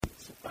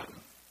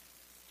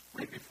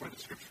before the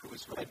scripture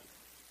was read,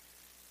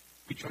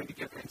 we joined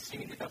together in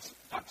singing the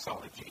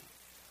doxology,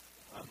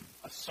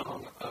 a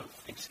song of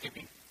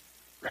thanksgiving,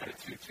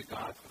 gratitude to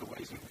God for the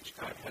ways in which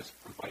God has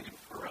provided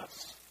for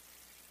us.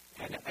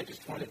 And I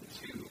just wanted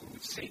to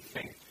say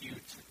thank you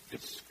to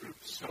this group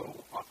so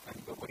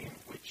often, the way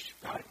in which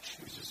God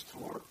chooses to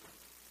work.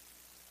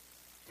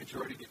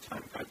 Majority of the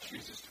time, God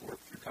chooses to work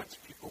through God's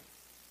people,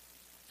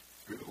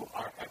 through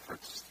our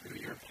efforts, through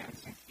your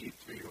hands and feet,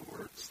 through your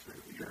words,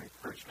 through your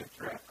encouragement,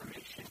 through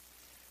affirmation.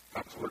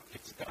 God's work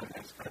gets done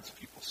as God's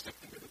people step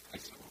into the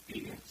place of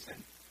obedience.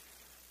 And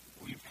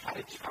we've had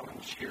a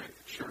challenge here at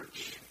the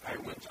church. I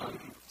went on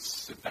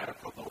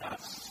sabbatical the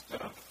last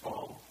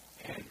fall,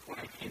 and when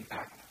I came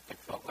back, I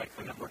felt like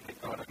the number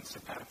had gone on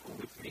sabbatical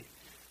with me,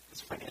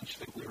 because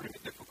financially we were in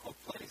a difficult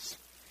place.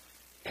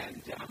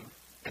 And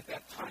at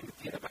that time, at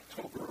the end of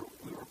October,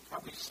 we were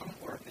probably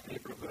somewhere in the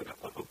neighborhood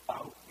of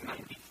about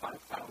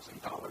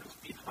 $95,000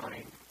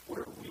 behind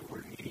where we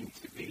were needing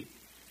to be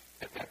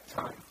at that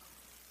time,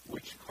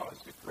 which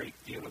caused a great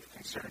deal of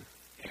concern.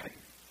 And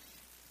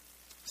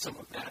some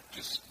of that,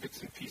 just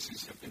bits and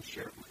pieces, have been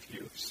shared with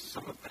you.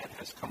 Some of that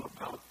has come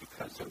about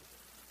because of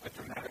a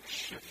dramatic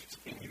shift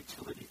in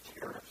utility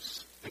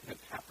tariffs that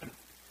have happened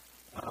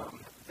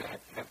that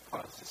have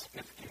caused a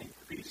significant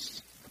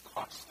increase in the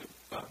cost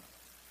of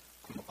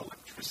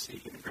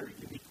electricity in a very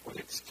unique way.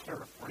 It's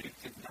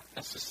tariff-oriented, not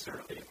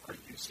necessarily our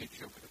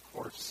usage over the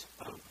course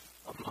of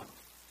a month.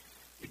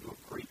 We do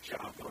a great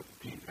job of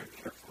being very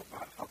careful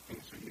about how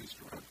things are used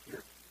around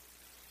here.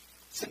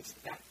 Since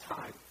that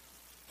time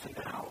to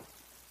now,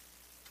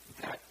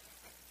 that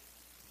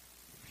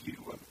view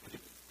of the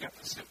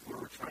deficit we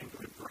were trying to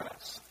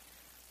address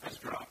has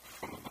dropped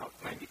from about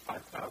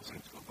 95,000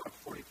 to about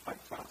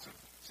 45,000.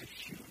 It's a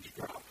huge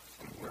drop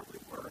from where we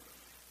were.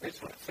 I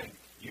just want to thank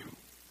you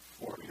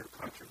for your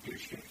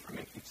contribution, for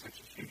making such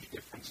a huge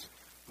difference.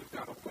 We've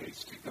got a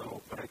ways to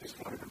go, but I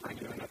just wanted to bring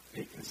you an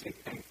update and say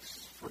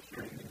thanks for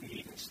hearing the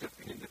need and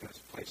stepping into those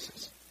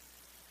places.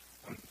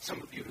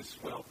 Some of you as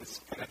well, this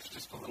connects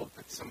just a little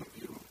bit, some of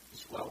you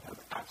as well have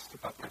asked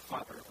about my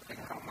father and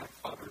how my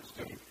father is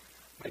doing.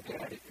 My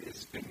dad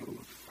has been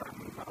moved from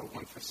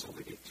one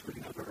facility to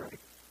another. I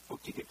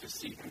hope to get to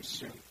see him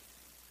soon.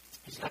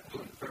 He's not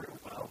doing very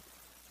well.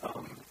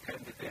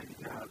 And then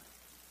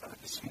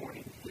this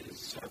morning,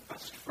 his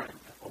best friend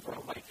over a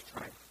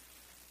lifetime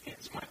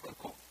is my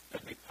uncle,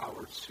 Dudley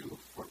Powers, who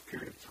for a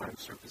period of time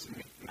served as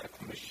a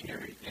medical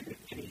missionary in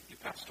Guinea. He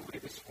passed away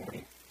this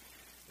morning.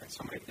 And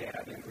so my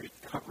dad, in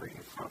recovering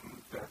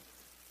from the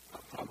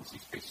problems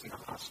he's facing in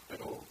the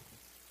hospital,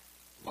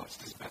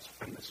 lost his best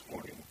friend this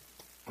morning.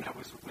 When I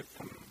was with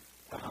him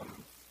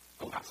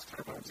the last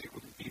time I was able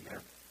to be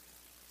there,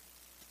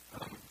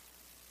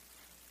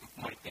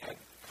 my dad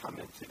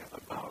commented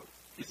about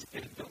his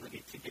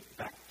inability to get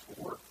back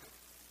to work.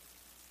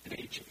 At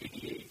age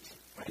 88,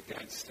 my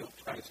dad still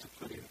tries to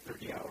put in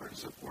 30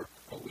 hours of work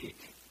a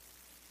week.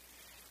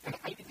 And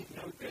I didn't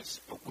know this,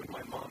 but when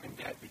my mom and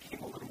dad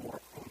became a little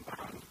more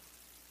homebound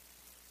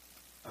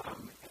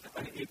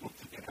and unable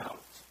to get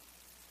out,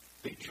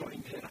 they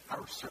joined in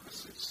our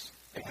services.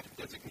 They had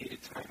a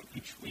designated time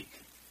each week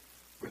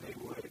where they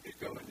would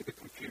go into the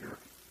computer,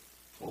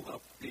 pull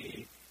up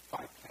the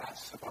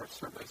podcast of our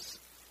service,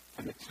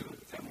 and the two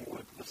of them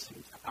would listen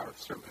to our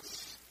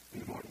service in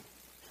the morning.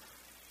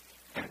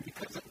 And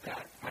because of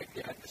that, my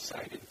dad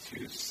decided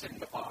to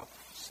send off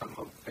some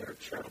of their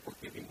charitable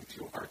giving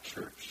to our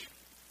church.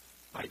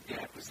 My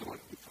dad was the one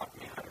who taught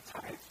me how to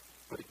tithe,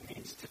 what it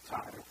means to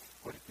tithe,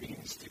 what it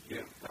means to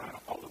give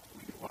all of who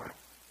you are.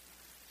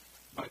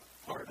 But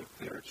part of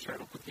their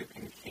charitable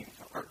giving came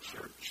to our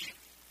church.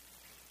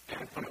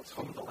 And when I was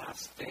home the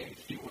last day,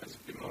 he was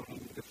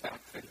bemoaning the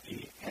fact that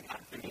he had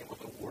not been able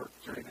to work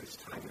during his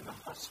time in the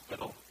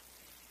hospital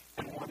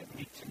and wanted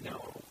me to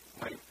know,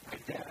 my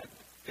dad,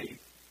 they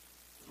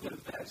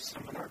live as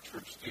some in our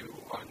church do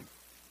on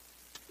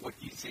what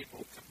he's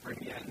able to bring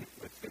in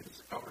with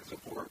his hours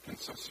of work and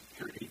Social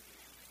Security.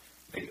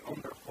 They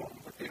own their home,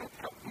 but they don't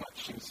have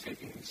much in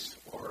savings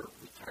or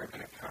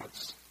retirement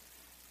accounts.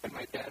 And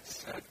my dad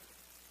said,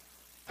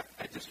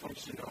 I just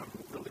want you to know I'm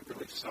really,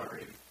 really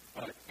sorry,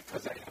 but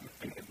because I haven't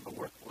been able to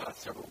work the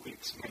last several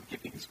weeks, my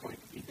giving is going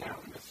to be down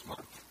this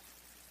month.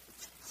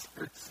 It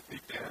hurts me,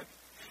 Dad.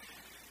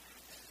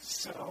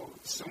 So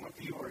some of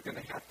you are going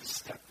to have to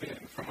step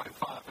in for my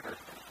father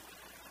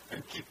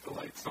and keep the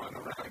lights on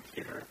around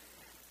here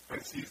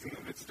as he's in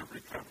the midst of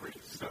recovery.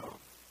 So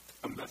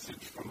a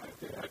message from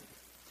my dad.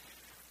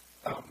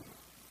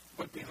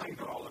 But behind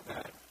all of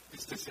that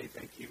is to say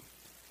thank you.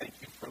 Thank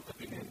you for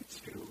living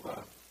into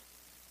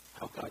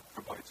how God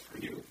provides for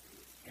you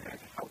and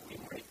how we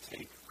might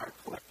take our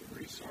collective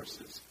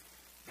resources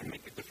and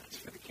make a difference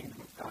for the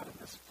kingdom of God in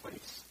this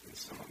place in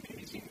some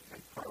amazing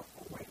and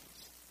powerful ways.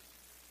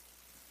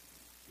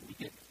 We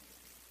get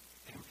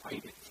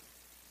invited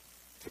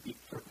to be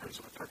partners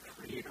with our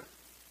Creator.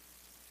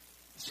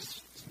 It's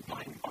just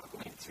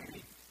mind-boggling to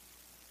me.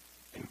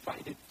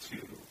 Invited to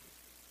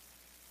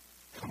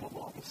come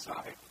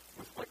alongside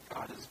with what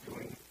God is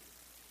doing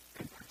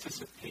and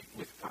participate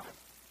with God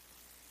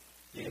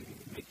in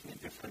making a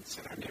difference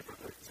in our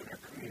neighborhoods, in our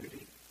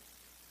community,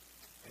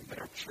 and that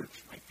our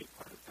church might be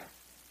part of that.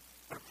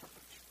 What a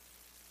privilege.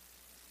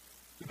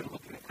 We've been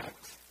looking at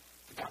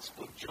the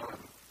Gospel of John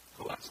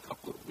the last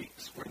couple of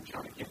weeks. We're in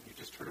John again. You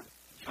just heard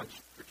John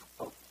chapter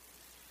 12.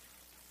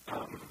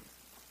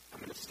 I'm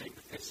going to stay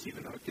with this,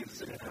 even though it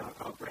gives it an out.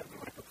 I'll grab the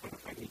microphone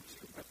if I need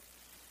to.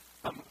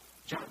 But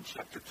John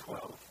chapter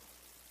 12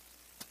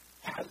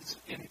 has,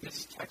 in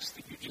this text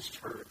that you just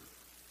heard,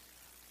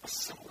 a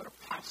similar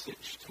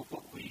passage to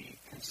what we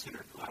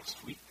considered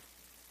last week.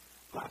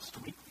 Last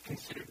week we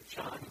considered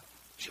John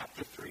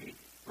chapter 3,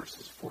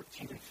 verses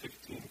 14 and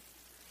 15,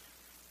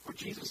 where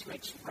Jesus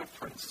makes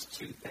reference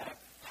to that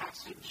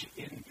passage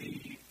in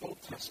the Old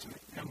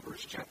Testament,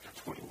 Numbers chapter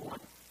 21,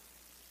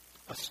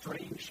 a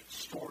strange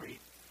story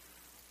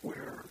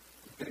where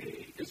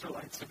the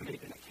Israelites have made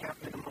an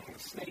encampment among the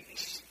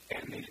snakes,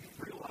 and they didn't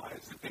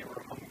realize that they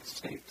were among the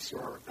snakes,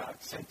 or God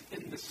sent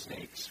in the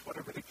snakes,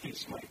 whatever the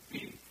case might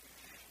be.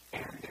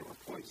 And they were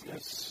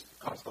poisonous,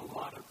 caused a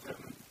lot of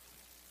them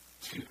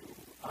to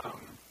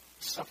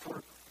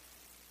suffer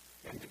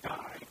and to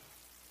die.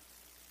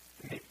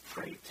 And they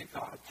prayed to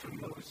God through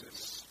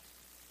Moses.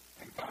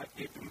 And God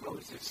gave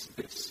Moses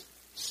this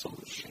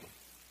solution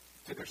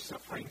to their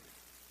suffering.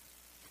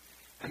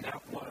 And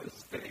that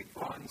was that a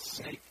bronze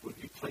snake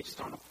would be placed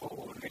on a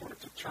pole, and they were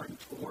to turn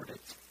toward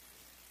it.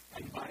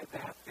 And by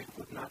that, they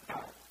would not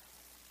die.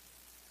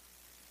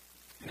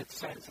 And it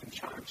says in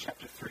John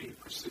chapter 3,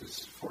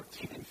 verses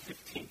 14 and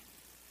 15,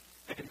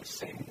 that in the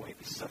same way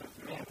the Son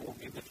of Man will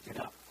be lifted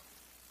up,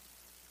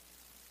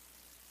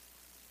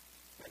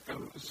 that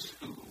those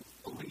who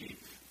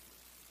believe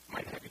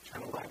might have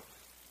eternal life.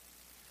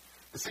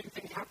 The same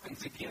thing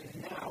happens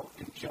again now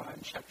in John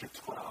chapter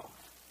 12,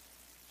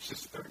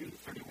 verses 30,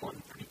 31,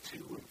 32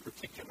 in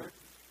particular.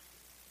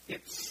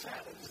 It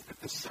says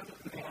that the Son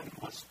of Man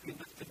must be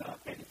lifted up,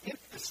 and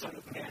if the Son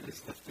of Man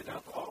is lifted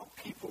up, all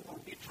people will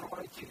be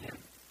drawn to him.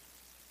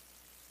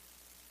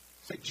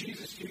 So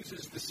Jesus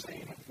uses the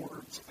same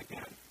words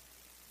again.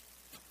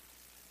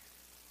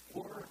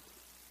 Or,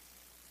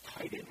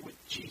 tied in with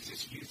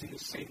Jesus using the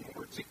same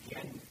words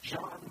again,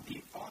 John,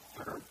 the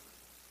author,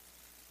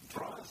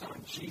 draws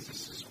on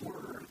Jesus'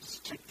 words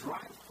to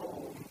drive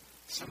home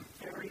some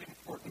very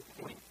important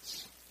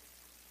points.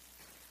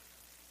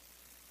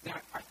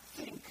 Now, I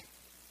think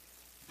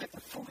that to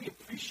fully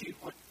appreciate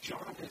what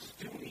John is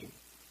doing,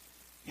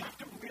 you have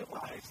to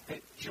realize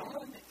that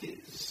John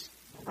is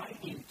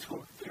writing to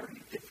a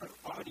very different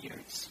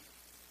audience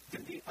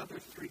than the other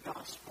three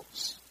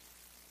Gospels.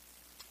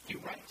 He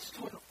writes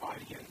to an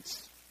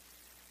audience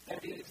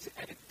that is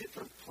at a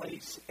different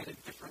place at a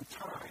different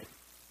time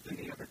than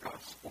the other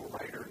Gospel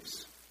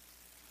writers.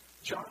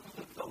 John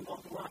lived a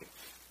long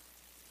life,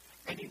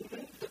 and he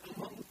lived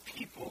among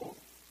people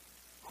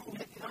who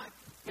had not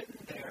been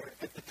there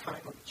at the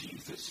time of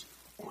Jesus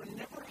or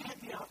never had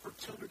the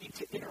opportunity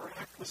to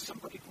interact with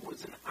somebody who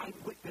was an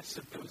eyewitness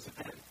of those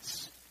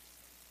events.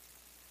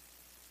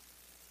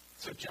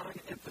 So John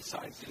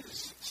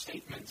emphasizes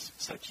statements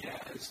such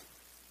as,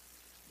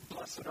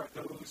 "Blessed are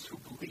those who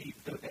believe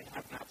though they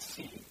have not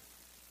seen,"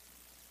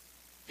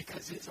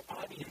 because his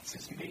audience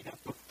is made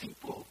up of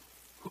people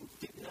who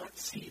did not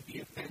see the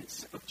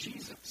events of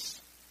Jesus.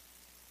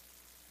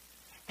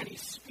 And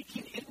he's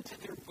speaking into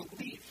their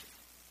belief,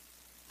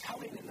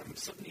 telling them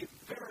some of the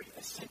very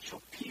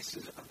essential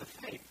pieces of the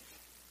faith.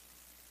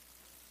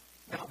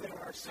 Now, there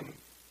are some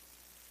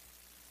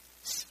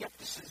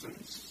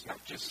skepticisms,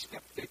 not just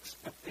skeptics,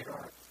 but there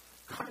are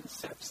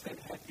concepts that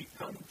have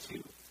begun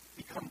to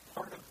become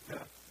part of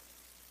the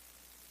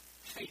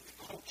faith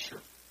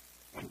culture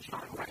when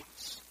John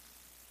writes.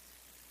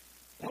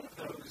 One of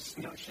those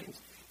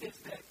notions is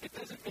that it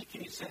doesn't make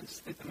any sense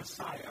that the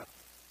Messiah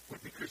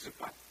would be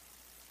crucified.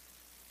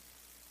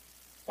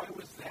 Why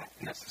was that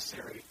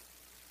necessary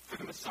for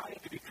the Messiah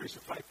to be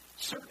crucified?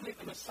 Certainly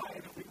the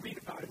Messiah that we read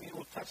about in the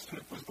Old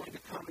Testament was going to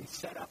come and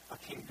set up a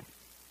kingdom.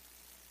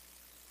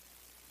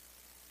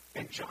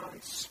 And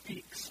John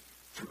speaks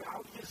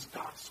throughout his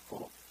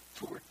gospel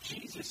toward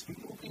Jesus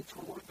moving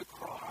toward the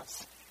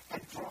cross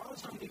and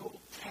draws on the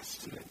Old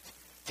Testament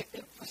to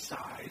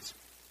emphasize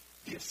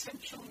the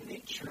essential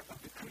nature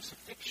of the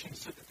crucifixion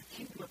so that the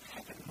kingdom of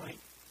heaven might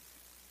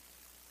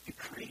be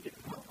created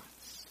among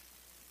us.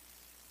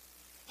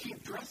 He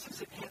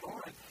addresses it head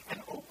on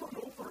and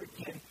over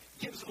again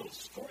gives little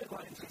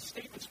storylines and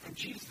statements from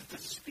Jesus to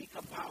speak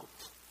about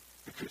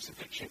the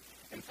crucifixion.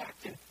 In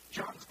fact, in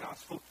John's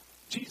gospel,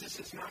 Jesus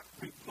is not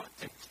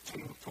reluctant to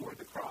move toward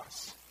the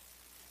cross.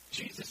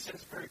 Jesus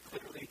says very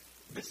clearly,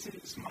 "This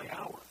is my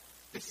hour.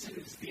 This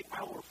is the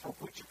hour for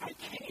which I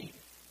came."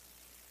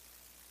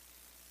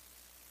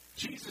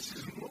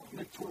 Jesus'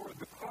 movement toward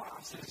the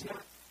cross is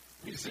not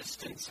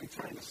resistance and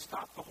trying to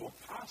stop the whole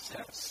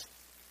process.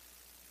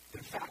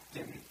 In fact,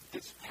 in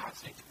this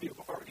passage, we have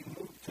already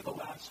moved to the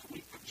last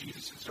week of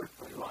Jesus'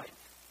 earthly life.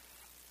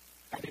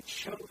 And it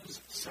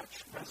shows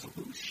such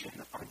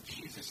resolution on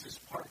Jesus'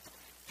 part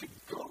to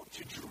go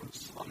to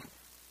Jerusalem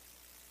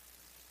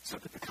so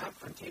that the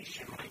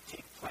confrontation might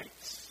take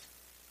place.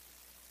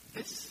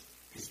 This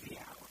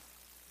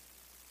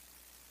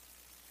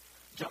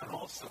John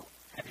also,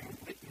 having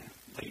written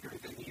later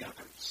than the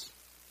others,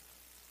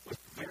 was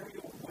very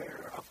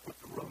aware of what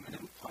the Roman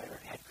Empire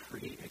had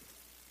created.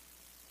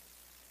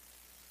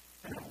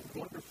 And in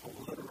wonderful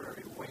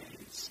literary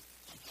ways,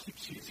 he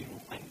keeps using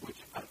language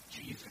about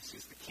Jesus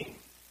as the king.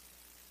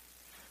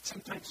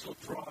 Sometimes he'll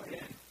draw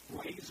in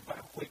ways by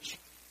which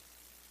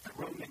the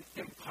Roman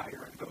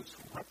Empire and those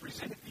who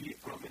represented the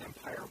Roman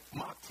Empire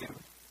mocked him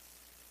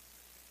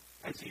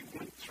as he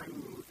went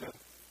through the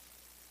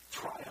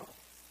trial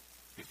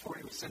before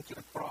he was sent to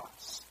the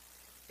cross.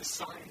 The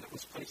sign that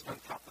was placed on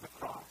top of the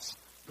cross,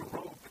 the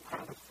robe, the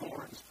crown of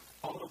thorns,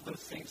 all of those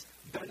things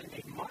done in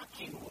a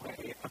mocking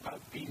way about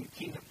being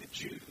king of the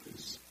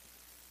Jews.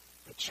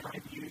 But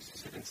John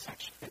uses it in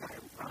such an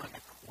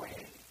ironic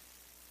way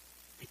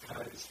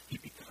because he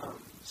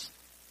becomes,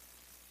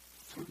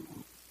 through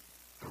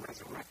the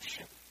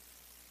resurrection,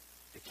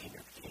 the King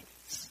of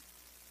Kings.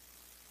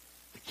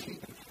 The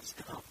kingdom has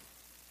come.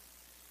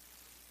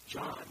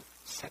 John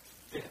sets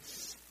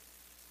this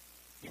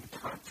in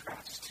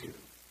contrast to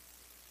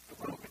the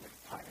Roman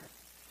Empire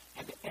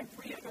and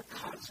every other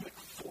cosmic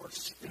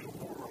force in the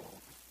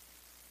world.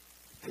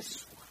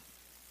 This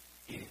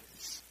one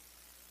is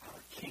our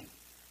King.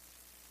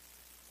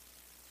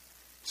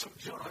 So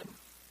John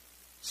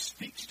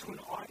speaks to an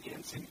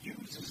audience and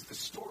uses the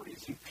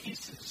stories and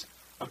pieces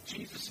of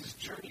Jesus'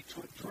 journey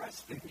to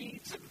address the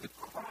needs of the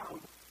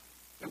crowd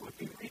that would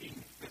be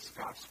reading this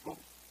gospel.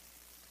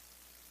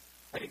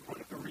 I think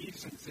one of the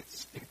reasons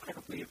it's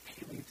incredibly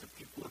appealing to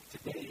people of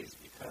today is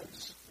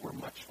because we're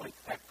much like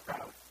that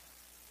crowd.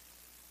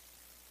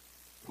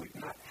 We've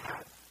not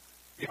had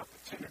the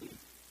opportunity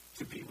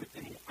to be with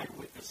any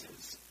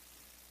eyewitnesses.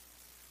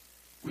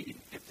 We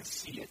didn't get to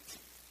see it.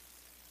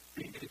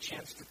 We didn't get a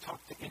chance to talk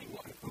to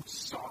anyone who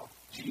saw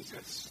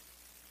Jesus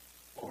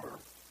or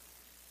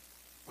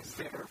was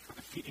there for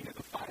the feeding of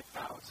the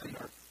 5,000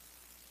 or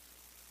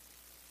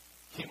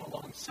came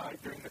alongside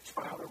during the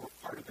trial or were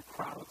part of the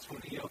crowds when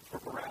they yelled for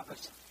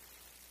Barabbas.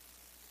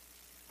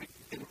 We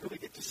didn't really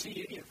get to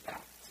see any of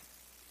that.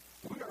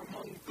 We are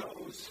among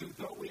those who,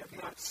 though we have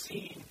not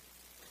seen,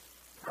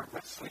 are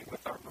wrestling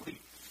with our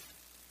belief.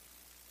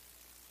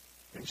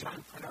 And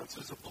John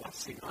pronounces a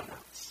blessing on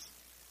us.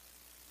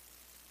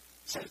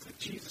 Says that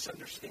Jesus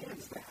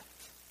understands that.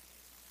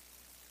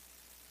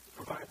 He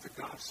provides a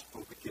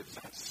gospel that gives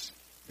us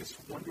this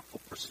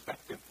wonderful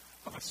perspective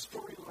of a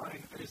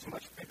storyline that is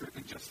much bigger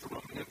than just the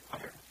Roman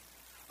Empire.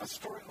 A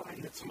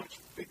storyline that's much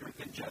bigger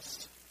than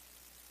just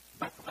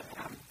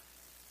Bethlehem,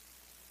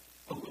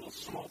 a little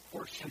small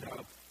portion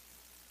of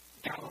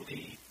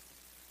Galilee.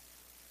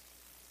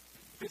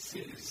 This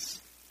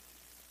is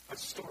a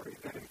story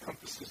that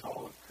encompasses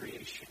all of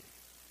creation.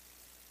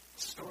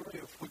 A story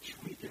of which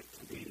we get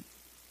to be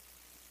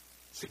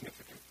a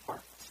significant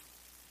part.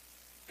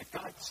 At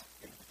God's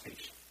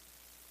invitation.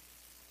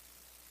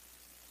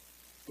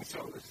 And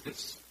so as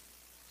this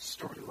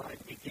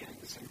storyline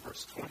begins in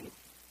verse 20,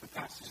 the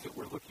passage that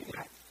we're looking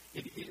at,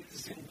 it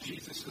is in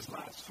Jesus'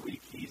 last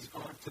week. He's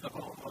gone to the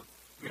home of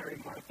Mary,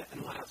 Martha,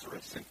 and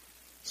Lazarus, and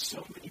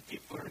so many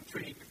people are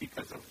intrigued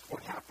because of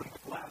what happened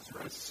with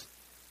Lazarus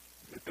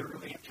that they're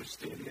really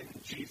interested in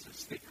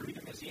Jesus. They greet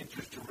him as he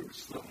enters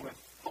Jerusalem with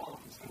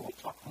palms, and we'll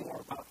talk more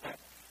about that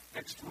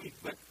next week.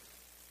 But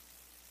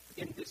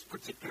in this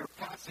particular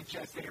passage,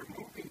 as they are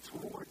moving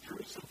toward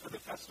Jerusalem for the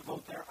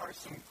festival, there are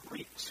some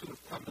Greeks who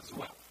have come as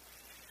well.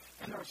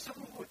 And there are some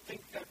who would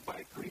think that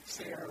by Greeks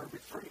they are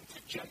referring to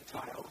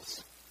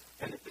Gentiles,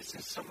 and that this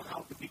is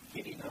somehow the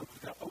beginning of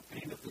the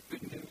opening of the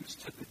good news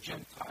to the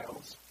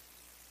Gentiles,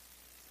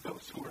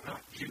 those who are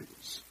not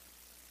Jews.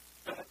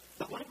 But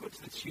the language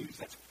that's used,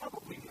 that's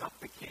probably not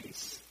the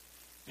case.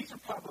 These are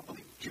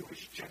probably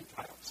Jewish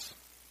Gentiles.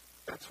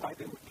 That's why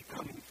they would be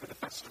coming for the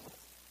festival.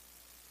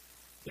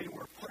 They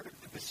were part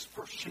of the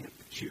dispersion of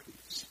the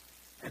Jews,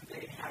 and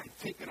they had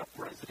taken up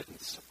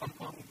residence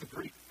among the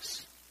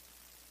Greeks.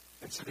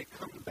 And so they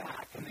come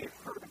back, and they've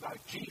heard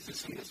about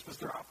Jesus, and this was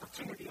their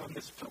opportunity on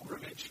this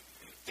pilgrimage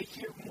to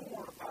hear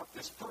more about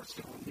this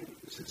person who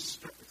news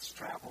has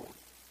traveled.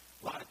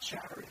 A lot of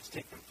chatter has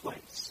taken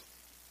place.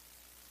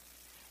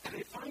 And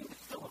they find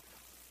Philip.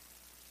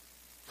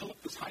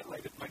 Philip was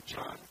highlighted by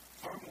John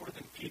far more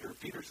than Peter.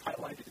 Peter's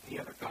highlighted in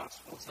the other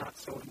Gospels, not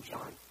so in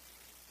John.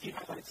 He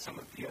highlights some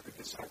of the other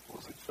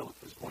disciples, and Philip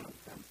is one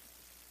of them.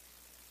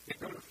 They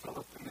go to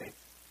Philip, and they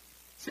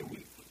say,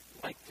 we'd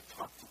like to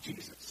talk to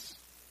Jesus.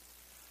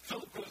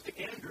 Philip goes to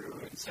Andrew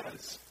and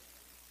says,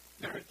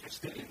 they're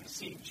interested in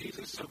seeing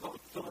Jesus, so both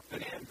Philip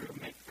and Andrew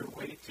make their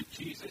way to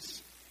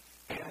Jesus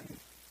and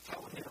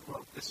tell him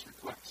of this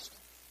request.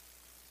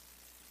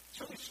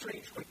 It's really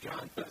strange what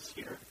John does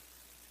here,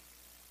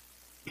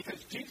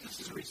 because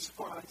Jesus'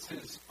 response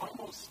is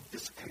almost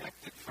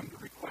disconnected from the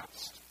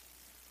request.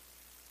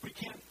 We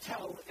can't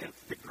tell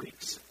if the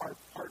Greeks are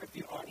part of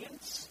the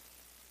audience.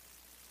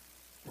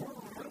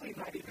 We're really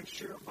not even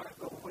sure by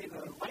the way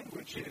the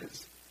language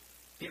is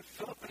if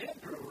Philip and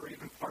Andrew are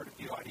even part of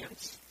the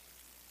audience.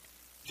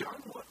 John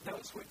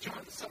does what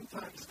John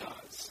sometimes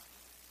does.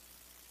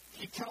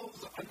 He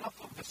tells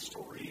enough of the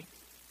story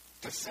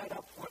to set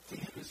up what to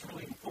him is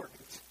really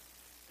important.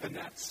 And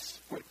that's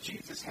what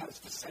Jesus has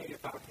to say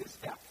about his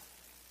death.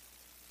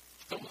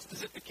 It's almost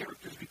as if the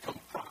characters become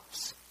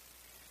props.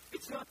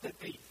 It's not that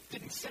they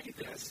didn't say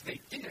this, they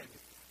did,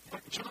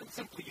 but John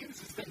simply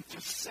uses them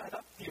to set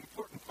up the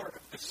important part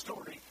of the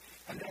story,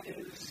 and that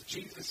is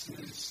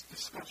Jesus'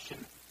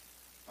 discussion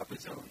of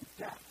his own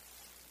death.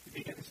 He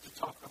begins to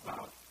talk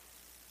about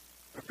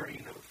a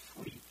grain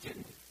of wheat,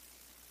 and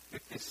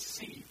that this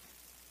seed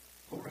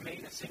will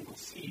remain a single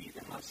seed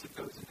unless it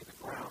goes into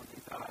the ground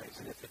and dies,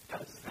 and if it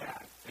does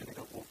that, then it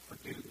will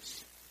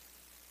produce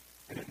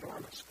an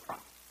enormous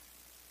crop.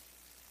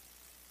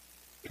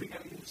 He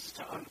begins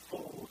to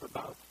unfold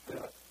about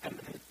the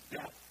imminent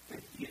death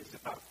that he is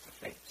about to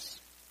face.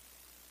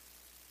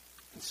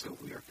 And so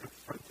we are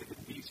confronted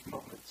in these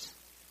moments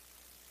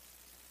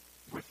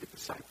with the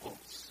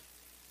disciples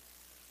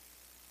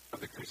of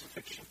the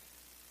crucifixion.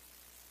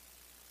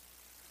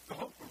 The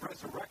hope of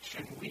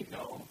resurrection we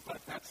know,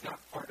 but that's not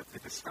part of the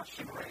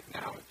discussion right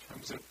now in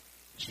terms of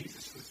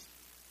Jesus'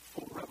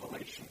 full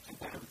revelation to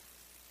them.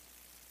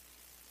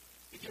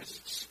 He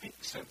just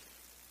speaks of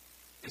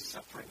his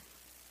suffering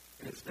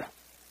and his death.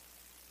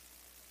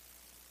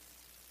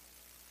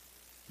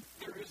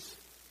 There is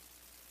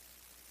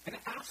an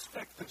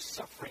aspect of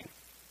suffering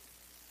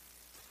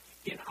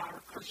in our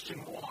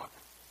Christian walk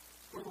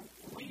where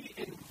we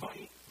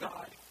invite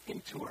God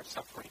into our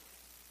suffering.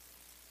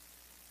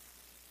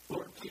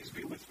 Lord, please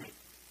be with me.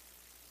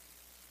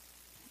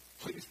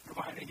 Please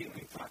provide a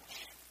healing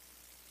touch.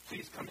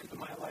 Please come into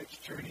my life's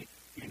journey.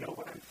 You know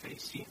what I'm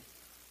facing.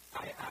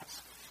 I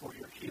ask for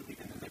your healing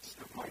in the midst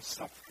of my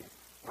suffering,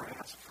 or I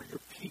ask for your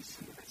peace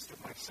in the midst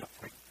of my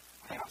suffering.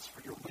 I ask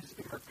for your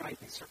wisdom or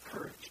guidance or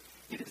courage.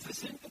 It is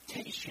this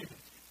invitation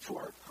to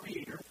our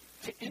Creator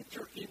to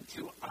enter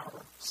into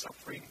our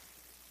suffering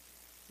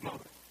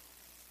moment.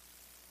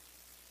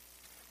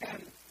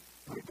 And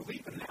we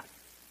believe in that.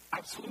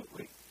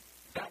 Absolutely.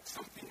 That's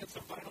something that's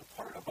a vital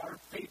part of our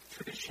faith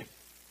tradition.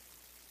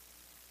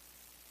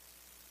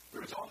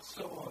 There is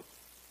also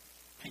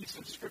a piece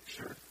of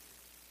Scripture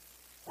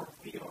where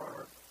we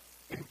are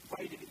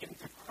invited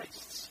into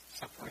Christ's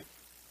suffering.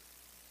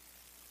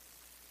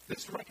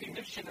 This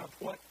recognition of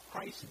what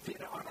Christ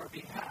did on our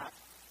behalf,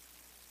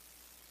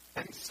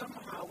 and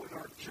somehow in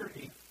our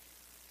journey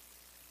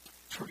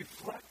to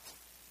reflect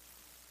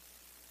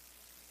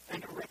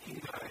and to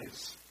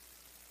recognize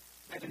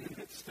that in the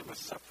midst of a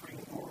suffering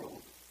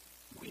world,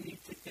 we need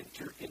to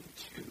enter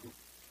into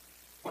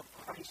what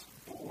Christ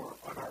bore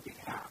on our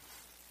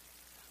behalf.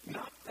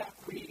 Not that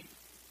we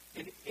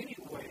in any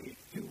way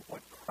do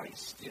what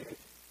Christ did.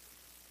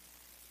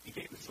 He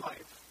gave his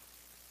life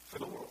for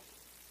the world,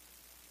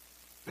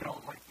 that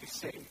all might be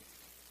saved.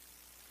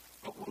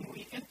 But when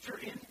we enter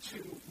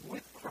into,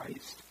 with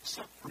Christ,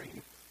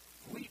 suffering,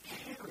 we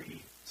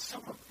carry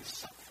some of the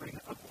suffering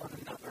of one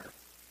another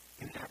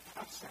in that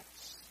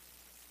process.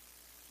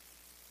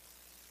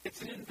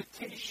 It's an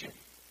invitation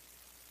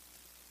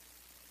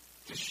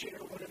to share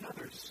one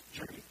another's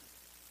journey.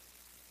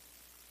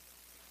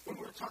 When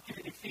we're talking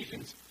in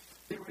Ephesians,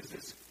 there was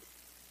this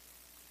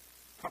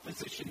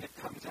proposition that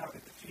comes out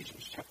in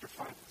Ephesians chapter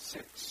 5 and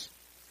 6,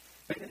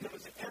 that in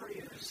those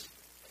areas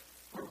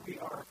where we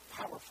are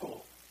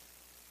powerful,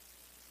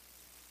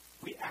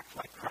 we act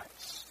like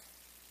Christ.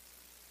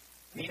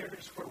 In the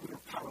areas where we are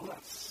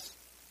powerless,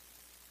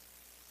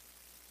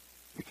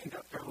 we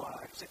conduct our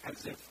lives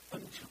as if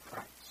unto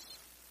Christ.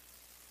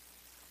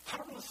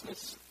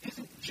 Powerlessness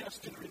isn't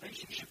just in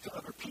relationship to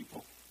other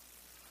people.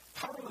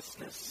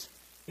 Powerlessness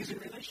is in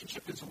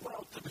relationship as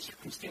well to the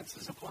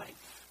circumstances of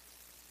life.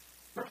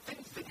 There are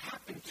things that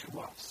happen to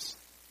us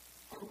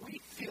where we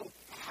feel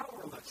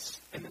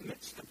powerless in the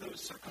midst of those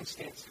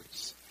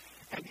circumstances.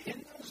 And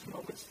in those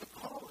moments, the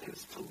call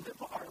is to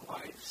live our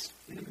lives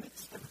in the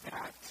midst of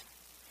that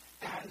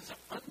as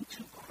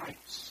unto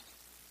Christ.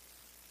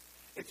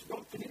 It's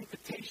both an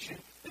invitation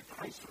that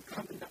Christ would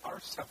come into our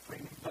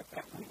suffering, but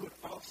that we would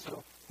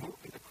also move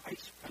into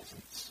Christ's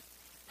presence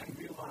and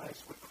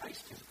realize what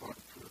Christ has gone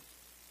through.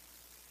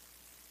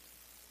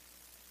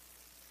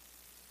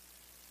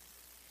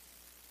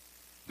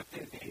 But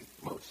then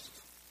a most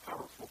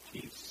powerful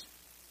piece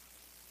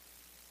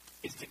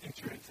is to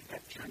enter into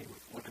that journey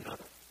with one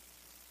another,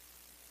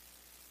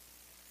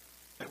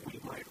 that we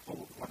might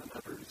hold one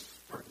another's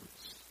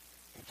burdens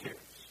and cares,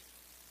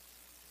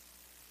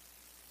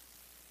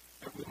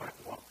 that we might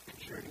walk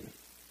the journey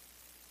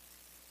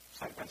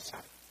side by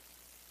side.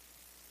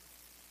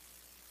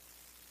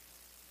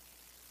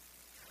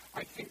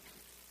 I think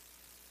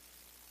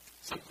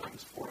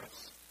sometimes for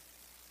us,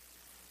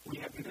 we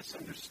have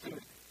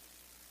misunderstood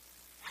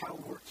how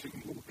we're to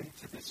move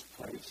into this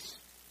place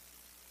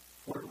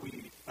where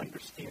we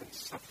understand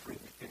suffering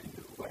in a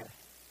new way.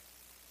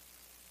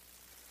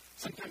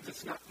 Sometimes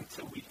it's not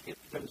until we hit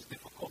those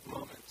difficult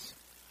moments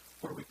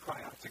where we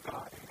cry out to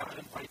God, and God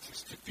invites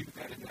us to do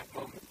that in that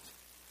moment.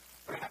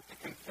 But I have to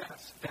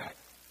confess that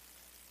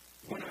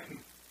when I'm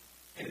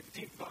in a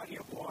deep body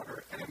of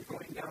water and I'm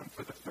going down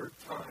for the third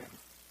time,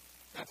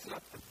 that's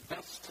not the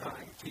best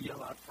time to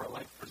yell out for a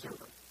life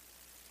preserver.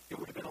 It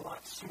would have been a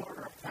lot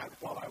smarter if I,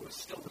 while I was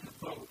still in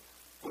the boat,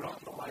 put on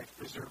the life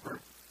preserver,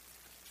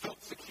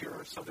 felt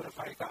secure so that if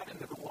I got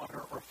into the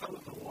water or fell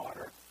in the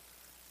water,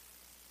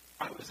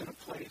 I was in a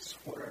place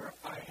where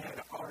I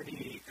had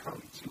already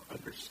come to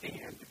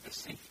understand the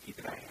safety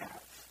that I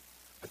have,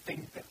 the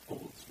thing that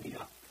holds me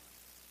up.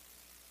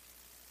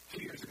 A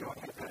few years ago, I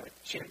had a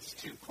chance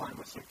to climb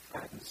with some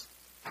friends,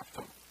 Half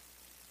Dome.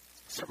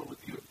 Several of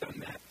you have done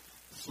that,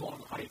 this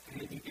long hike,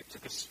 and then you get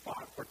to the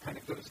spot where it kind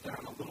of goes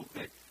down a little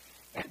bit,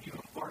 and you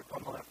embark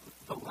on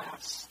the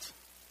last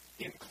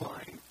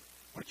incline,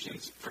 which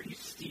is pretty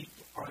steep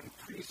on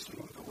pretty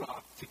smooth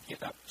rock to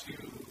get up to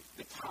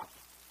the top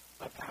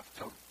of Half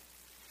Dome.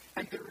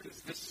 And there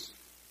is this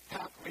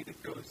pathway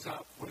that goes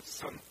up with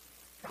some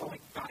kind of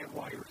like guy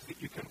wires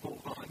that you can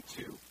hold on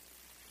to.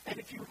 And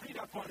if you read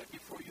up on it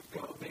before you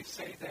go, they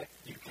say that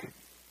you can,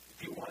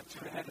 if you want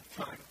to ahead of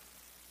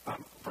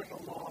time, bring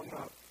along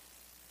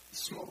a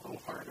small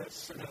little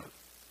harness and a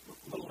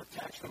little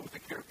attachment with a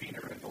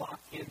carabiner and lock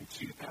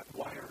into that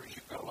wire as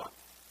you go up.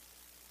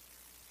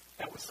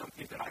 That was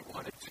something that I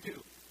wanted to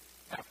do.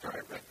 After I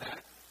read that,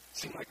 it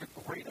seemed like a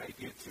great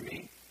idea to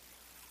me.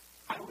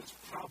 I was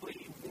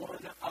probably one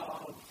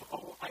of,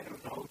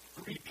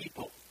 3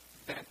 people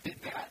that did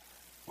that,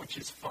 which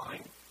is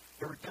fine.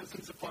 There were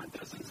dozens upon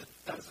dozens and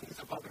dozens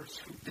of others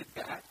who did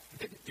that,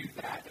 didn't do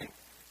that, and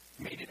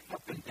made it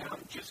up and down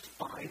just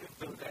fine,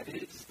 though that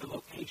is the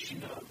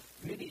location of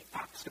many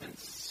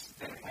accidents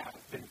that have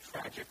been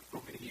tragic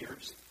over the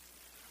years.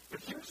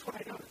 But here's what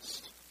I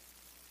noticed.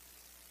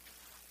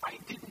 I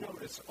did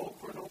notice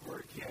over and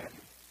over again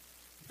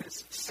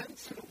this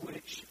sense in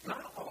which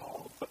not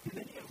all, but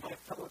many of my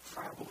fellow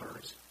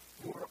travelers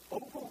were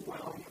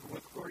overwhelmed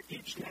with where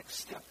each next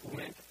step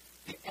went,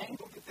 the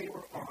angle that they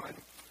were on,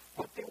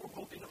 what they were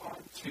holding on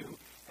to,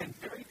 and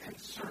very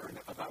concerned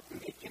about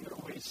making their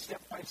way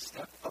step by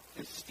step up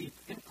this steep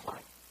incline.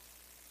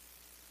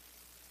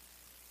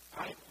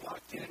 I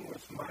locked in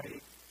with my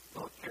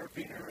little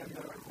carabiner and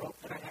the rope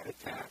that I had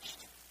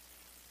attached.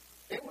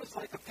 It was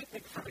like a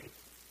picnic for me.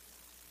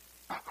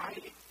 I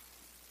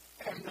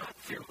am not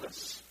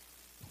fearless,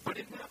 but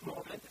in that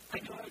moment, I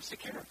knew I was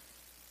secure.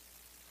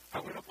 I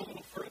went up a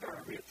little further,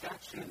 I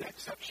reattached in the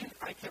next section,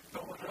 I kept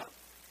going up.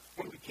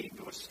 When we came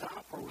to a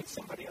stop or when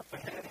somebody up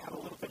ahead had a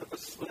little bit of a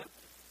slip,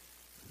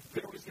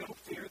 there was no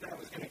fear that I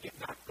was going to get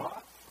knocked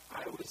off.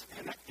 I was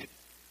connected.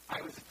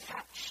 I was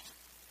attached.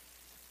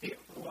 It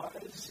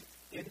was,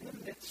 in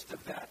the midst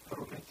of that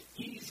moment,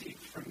 easy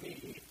for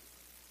me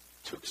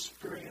to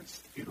experience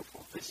the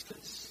beautiful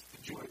vistas,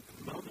 the joy of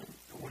the moment,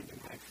 the wind in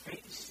my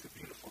face, the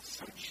beautiful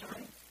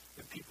sunshine,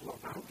 the people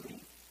around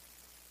me.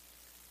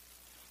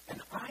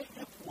 And I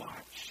have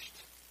watched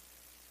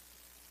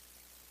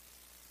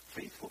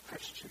faithful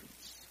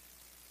Christians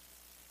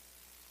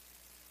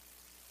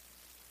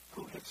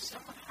who have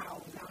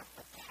somehow not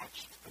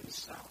attached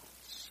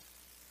themselves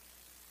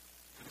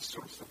to the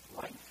source of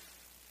life,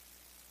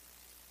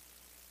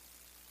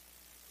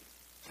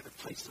 to the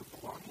place of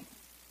belonging.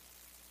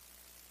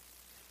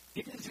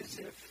 It is as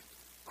if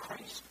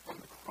Christ on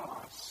the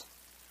cross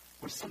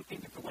was something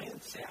to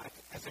glance at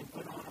as I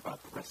went on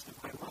about the rest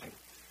of my life,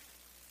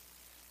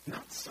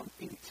 not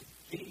something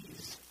to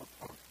gaze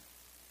upon.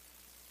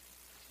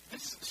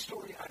 This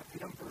story out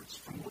of Numbers,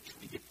 from which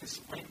we get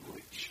this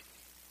language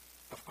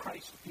of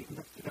Christ being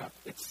lifted up,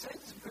 it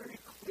says very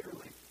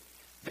clearly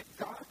that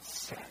God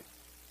said,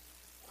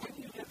 when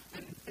you have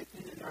been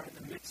bitten and are in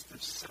the midst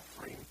of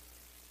suffering,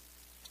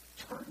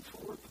 turn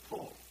toward the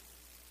pole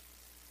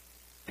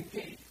and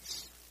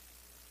gaze,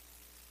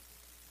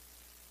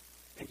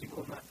 and you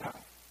will not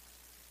die.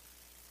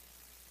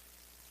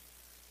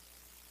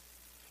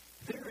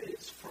 There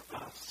is for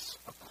us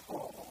a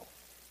call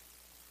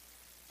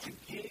to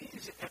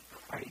gaze at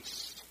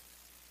Christ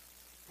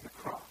on the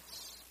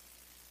cross.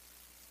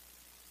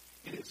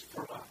 It is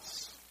for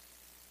us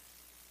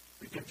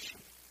redemption,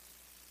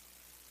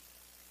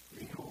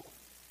 renewal,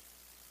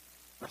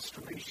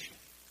 restoration.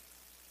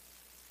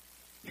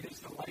 It is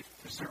the life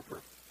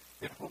preserver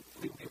that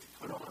hopefully we have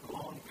put on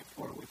long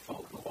before we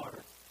fall in the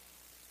water.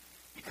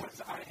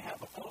 Because I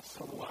have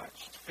also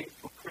watched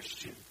faithful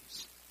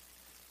Christians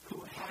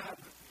who have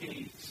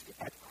gazed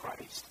at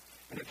Christ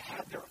and have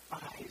had their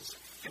eyes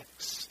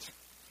fixed.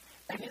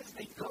 And as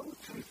they go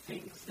through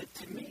things that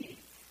to me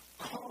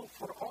call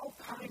for all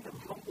kind of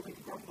mumbling,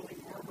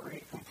 grumbling,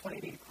 murmuring,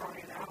 complaining,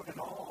 crying out, and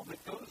all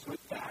that goes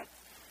with that,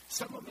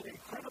 some of it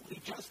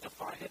incredibly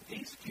justified. And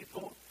these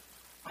people,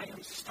 I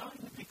am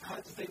stunned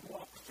because they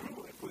walk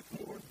through it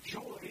with more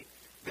joy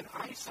than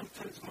I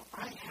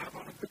have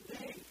on a good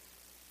day.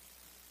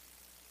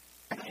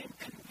 And I am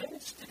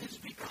convinced it is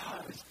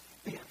because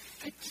they have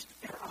fixed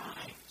their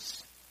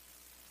eyes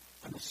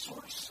on the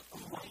source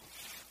of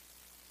life.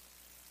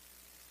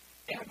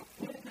 And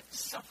when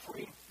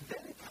suffering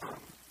then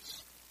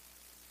comes,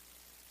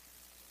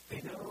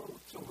 they know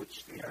to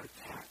which they are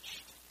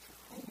attached,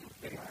 to whom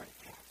they are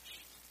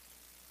attached.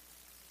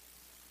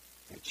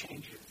 It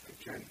changes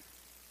their journey.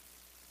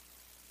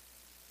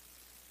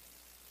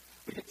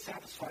 We get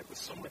satisfied with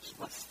so much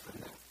less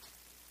than that.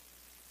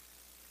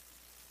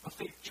 a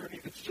faith journey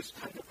that's just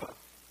kind of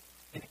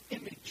an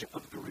image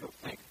of the real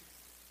thing.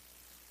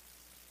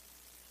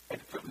 I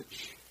had the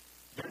privilege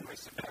during my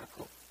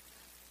sabbatical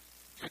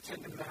to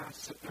attend a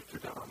Mass at Notre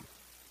Dame.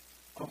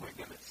 Oh my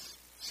goodness,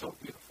 so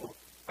beautiful.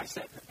 I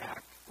sat in the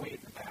back, way in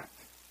the back.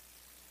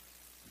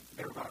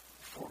 There were about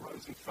 4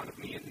 rows in front of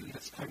me in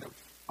this kind of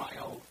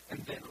aisle, and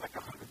then like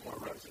 100 more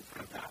rows in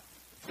front of that.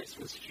 The place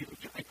was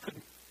huge. I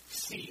couldn't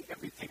see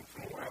everything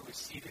from where I was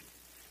seated.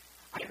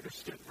 I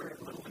understood very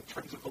little in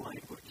terms of the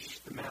language.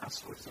 The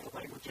Mass was in a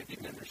language I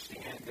didn't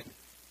understand, and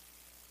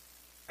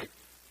I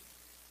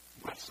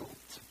wrestled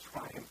to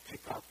try and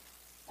pick up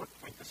what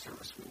point of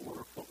service we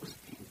were, what was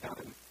being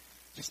done,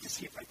 just to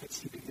see if I could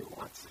see the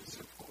nuances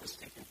of what was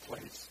taking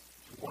place.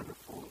 It was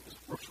wonderful. It was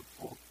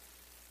worshipful.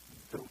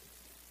 The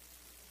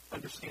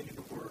understanding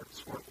the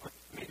words weren't what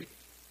made it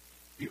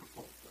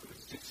beautiful. It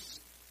was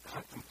just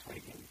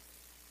contemplating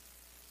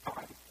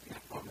God in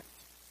that moment.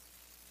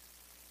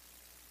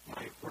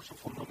 My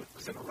worshipful moment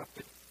was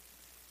interrupted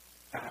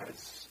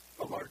as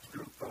a large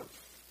group of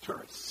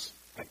tourists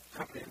had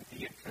come in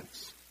the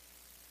entrance.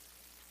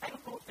 I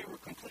don't know if they were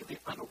completely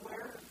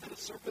unaware that a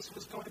service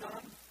was going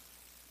on,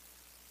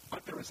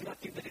 but there was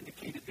nothing that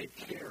indicated they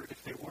cared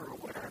if they were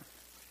aware.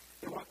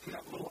 They walked through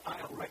that little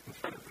aisle right in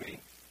front of me,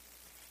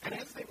 and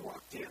as they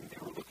walked in, they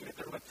were looking at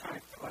their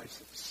electronic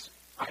devices,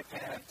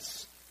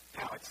 iPads,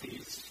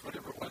 Galaxies,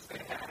 whatever it was they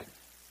had.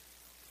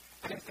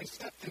 And as they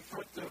stepped in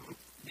front of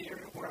the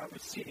area where I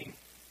was sitting,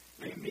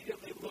 they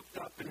immediately looked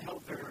up and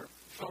held their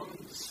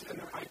phones and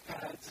their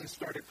iPads and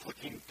started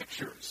clicking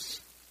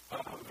pictures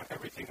of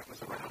everything that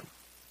was around.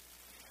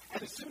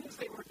 And as soon as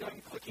they were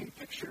done clicking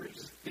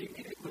pictures, they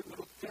immediately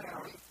looked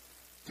down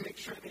to make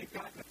sure they'd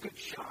gotten a good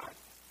shot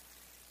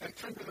and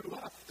turned to their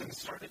left and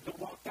started to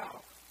walk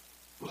out,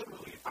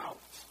 literally out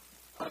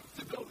of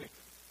the building.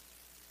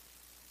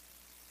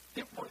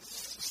 It was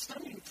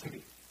stunning to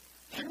me.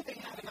 Here they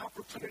had an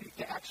opportunity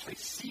to actually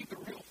see the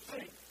real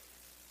thing,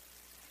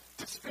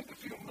 to spend a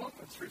few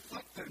moments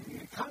reflecting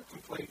and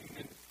contemplating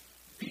and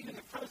being in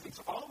the presence.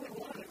 All they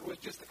wanted was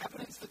just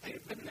evidence that they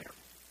had been there,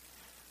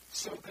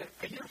 so that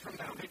a year from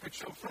now they could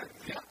show friends.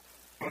 Yeah,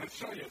 I want to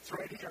show you. It's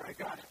right here. I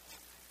got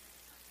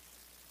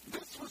it.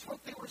 This was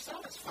what they were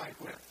satisfied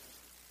with.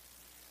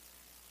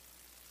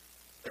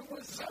 It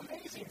was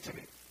amazing to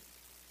me,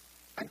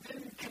 and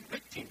then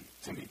convicting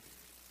to me.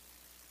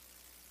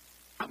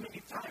 How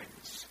many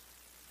times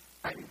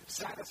I'm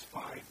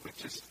satisfied with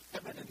just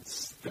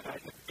evidence that I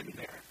have been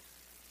there,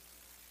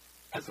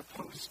 as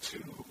opposed to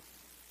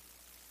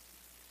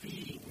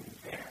being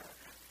there.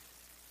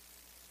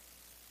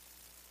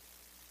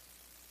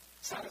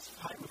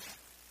 Satisfied with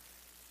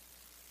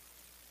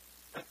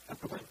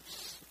a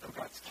glimpse of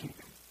God's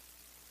kingdom,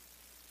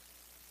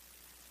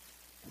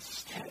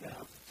 instead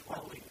of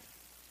dwelling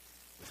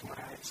with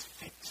my eyes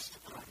fixed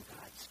upon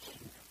God's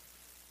kingdom.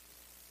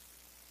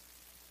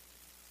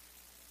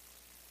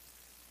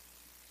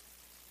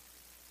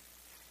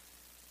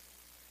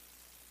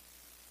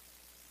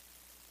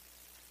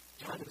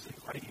 John is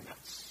inviting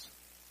us.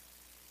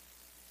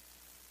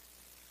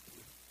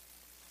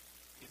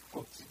 He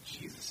quotes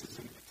Jesus'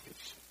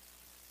 invitation.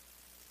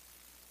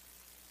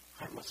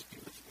 I must be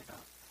lifted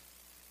up.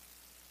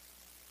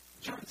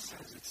 John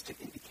says it's to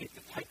indicate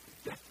the type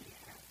of death he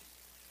had.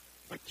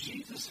 But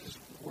Jesus'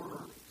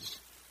 words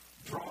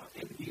draw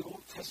in the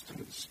Old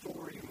Testament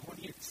story and what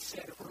he had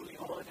said early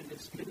on in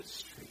his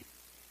ministry.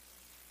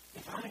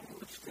 If I'm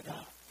lifted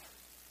up,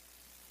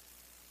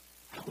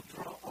 I will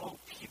draw all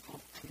people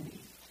to me.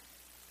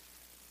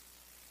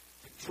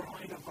 The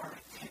drawing of our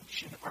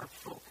attention, our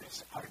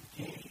focus, our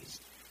gaze,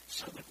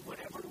 so that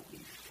whatever we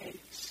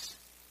face,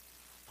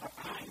 our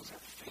eyes are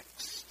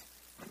fixed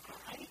on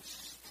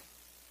Christ.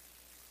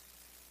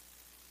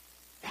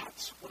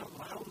 That's what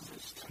allows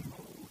us to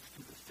move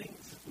through the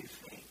things that we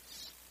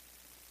face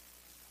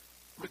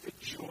with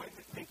a joy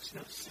that makes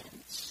no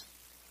sense,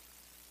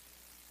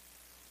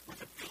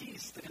 with a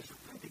peace that is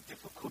really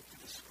difficult to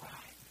describe.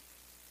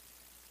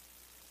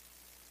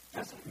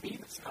 Doesn't mean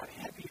it's not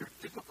heavy or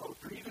difficult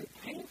or even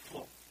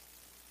painful.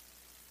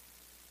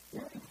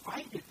 We're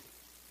invited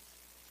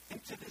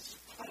into this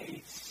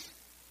place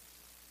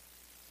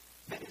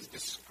that is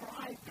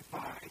described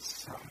by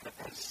some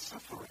as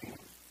suffering,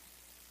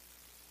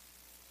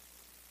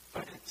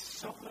 but it's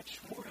so much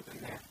more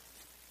than that.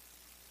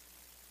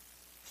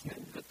 It's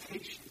an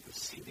invitation to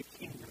see the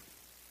kingdom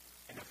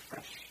in a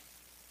fresh,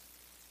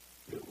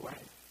 new way.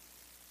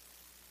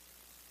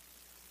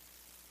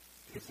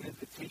 It's an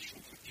invitation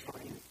to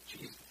join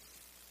Jesus.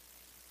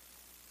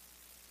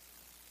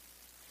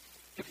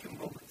 In a few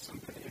moments, I'm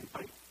going to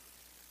invite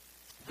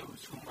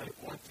those who might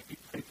want to be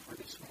prayed for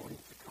this morning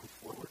to come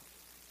forward.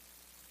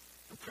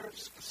 The prayer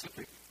is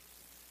specific.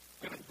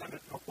 I haven't done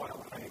it in a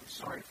while, and I am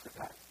sorry for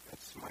that.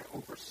 That's my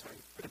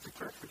oversight. But it's a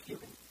prayer for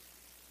healing.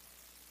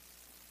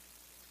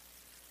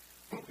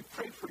 When we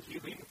pray for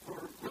healing,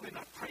 we're really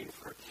not praying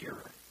for a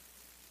cure,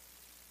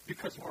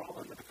 because we're all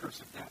under the curse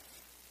of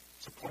death.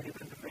 It's appointed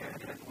unto man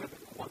and women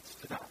who wants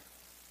to die.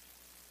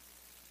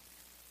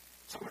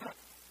 So we're not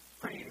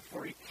praying praying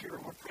for a cure.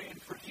 We're praying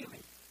for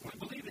healing. We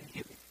believe in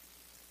healing.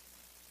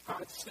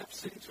 God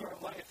steps into our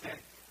life,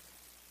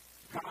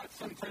 and God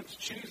sometimes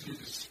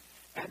chooses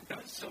and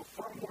does so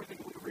far more than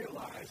we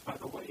realize by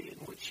the way in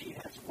which he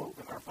has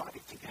woven our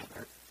body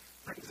together,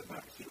 brings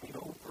about healing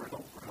over and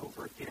over and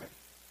over again.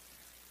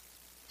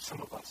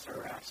 Some of us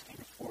are asking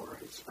for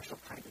a special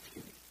kind of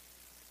healing.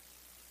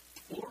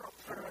 Or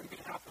a prayer on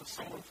behalf of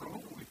someone for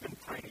whom we've been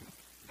praying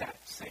that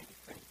same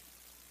thing.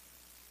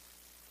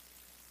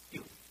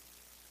 Healing.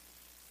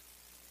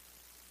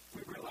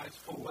 We realize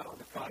full well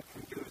that God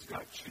can do as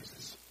God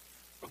chooses,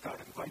 but God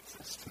invites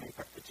us to make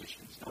our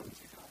petitions known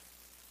to God.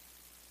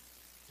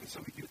 And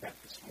so we do that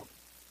this morning.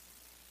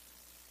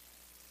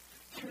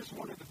 Here's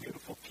one of the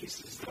beautiful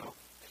pieces, though,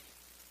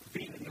 of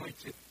being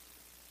anointed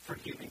for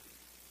healing,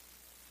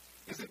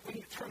 is that when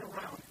you turn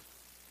around,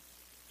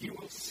 you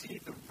will see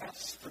the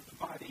rest of the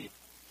body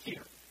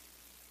here.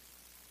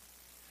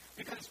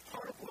 Because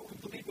part of what we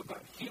believe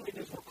about healing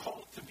is we're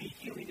called to be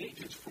healing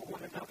agents for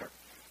one another.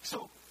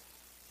 So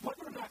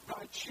whether or not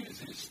God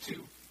chooses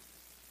to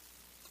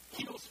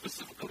heal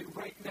specifically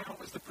right now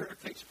as the prayer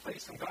takes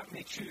place, and God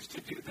may choose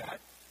to do that,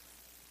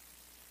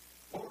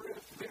 or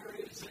if there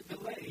is a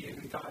delay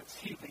in God's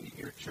healing in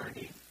your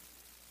journey,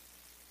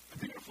 the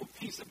beautiful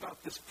piece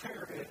about this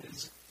prayer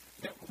is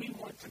that we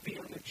want to be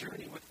on the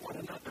journey with one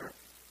another,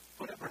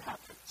 whatever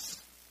happens.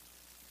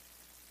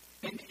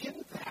 And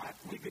in that,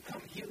 we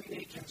become healing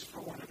agents for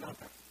one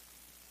another.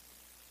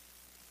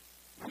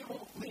 We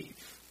won't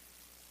leave.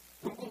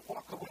 We won't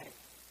walk away.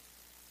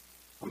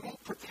 We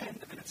won't pretend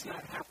that it's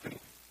not happening.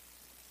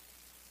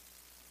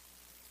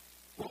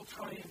 We'll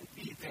try and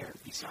be there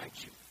beside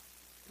you,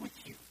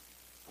 with you,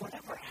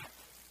 whatever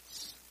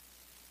happens.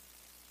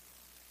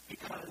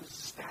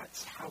 Because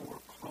that's how we're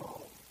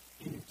called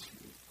into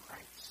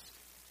Christ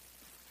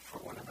for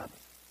one another.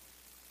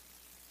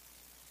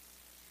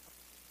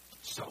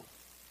 So,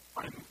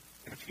 I'm,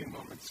 in a few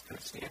moments, going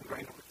to stand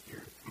right over here,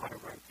 to my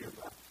right, your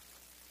left.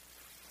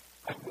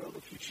 I will,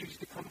 if you choose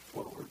to come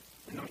forward,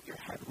 anoint your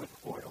head with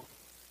oil.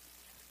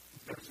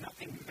 There's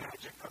nothing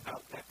magic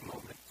about that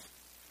moment.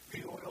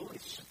 The oil in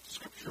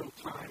scriptural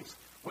times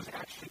was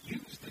actually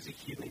used as a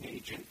healing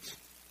agent.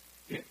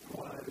 It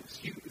was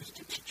used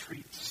to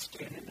treat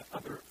skin and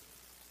other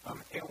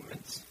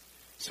ailments.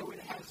 So it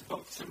has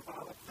both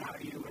symbolic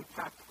value and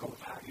practical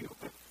value.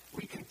 But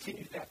we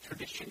continue that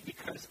tradition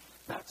because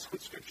that's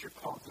what Scripture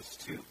calls us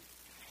to.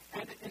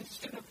 And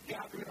instead of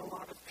gathering a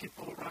lot of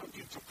people around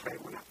you to pray,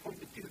 we're not going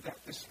to do that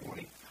this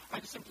morning.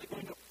 I'm simply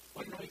going to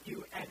anoint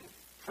you and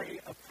pray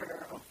a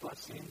prayer of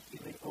blessing and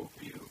healing over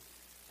you,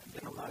 and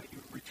then allow you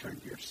to return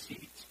to your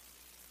seat.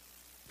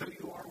 Though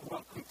you are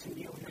welcome to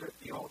kneel here at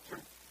the altar,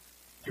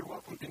 you're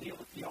welcome to kneel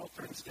at the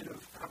altar instead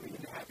of coming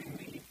and having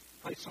me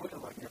place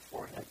oil on your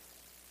forehead.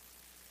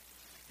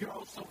 You're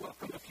also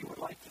welcome, if you would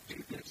like to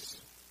do this.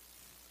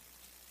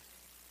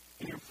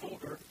 In your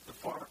folder, the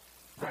far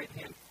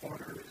right-hand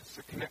corner is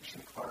a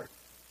connection card.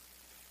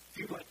 If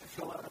you'd like to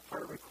fill out a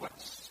prayer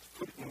request,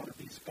 put it in one of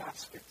these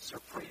baskets, or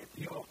pray at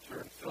the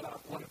altar and fill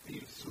out one of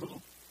these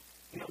little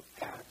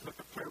notepads with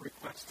a prayer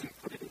request and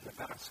put it in the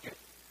basket.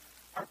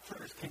 Our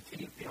prayers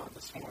continue beyond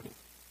this morning.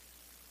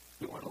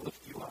 We want to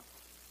lift you up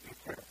in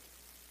prayer.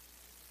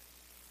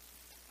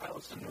 I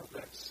also know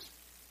this.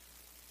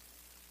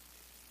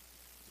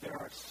 There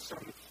are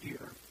some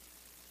here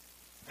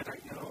that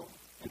I know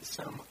and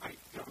some I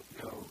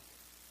don't know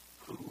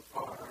who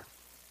are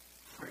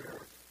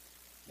prayer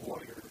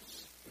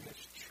warriors in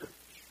this church.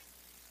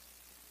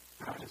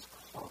 God has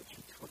called you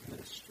to a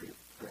ministry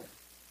of prayer.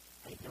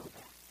 I know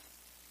that.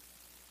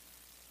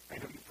 I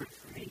know you pray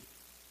for me.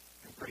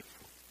 I'm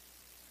grateful.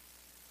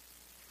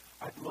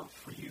 I'd love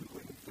for you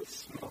in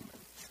this moment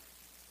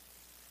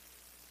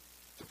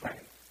to pray.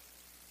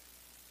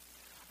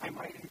 I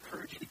might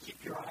encourage you to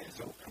keep your eyes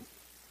open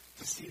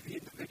to see the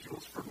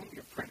individuals for whom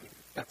you're praying.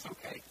 That's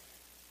okay.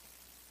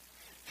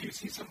 If you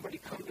see somebody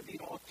come to the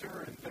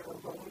altar and they're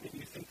alone and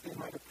you think they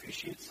might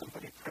appreciate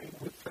somebody praying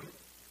with them,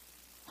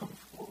 come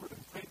forward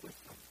and pray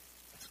with them.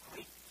 That's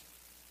great.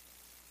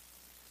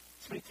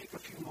 This may take a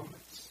few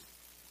moments.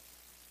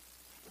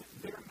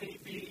 There may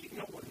be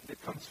no one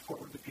that comes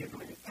forward to be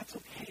anointed. That's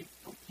okay.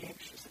 Don't be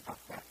anxious about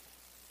that.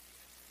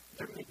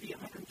 There may be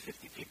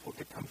 150 people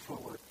that come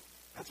forward.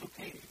 That's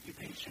okay. Be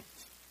patient.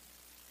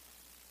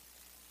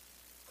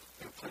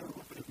 I'm going to play a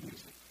little bit of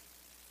music.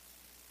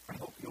 I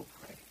hope you'll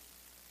pray.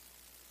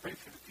 Pray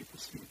for the people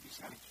seated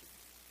beside you.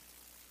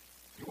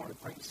 If you want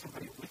to bring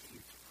somebody with you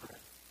to prayer,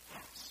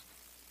 ask.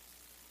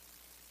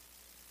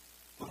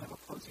 We'll have a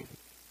closing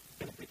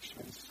benediction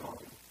and song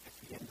at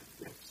the end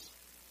of this.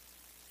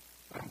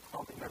 But I'm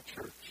calling our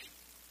church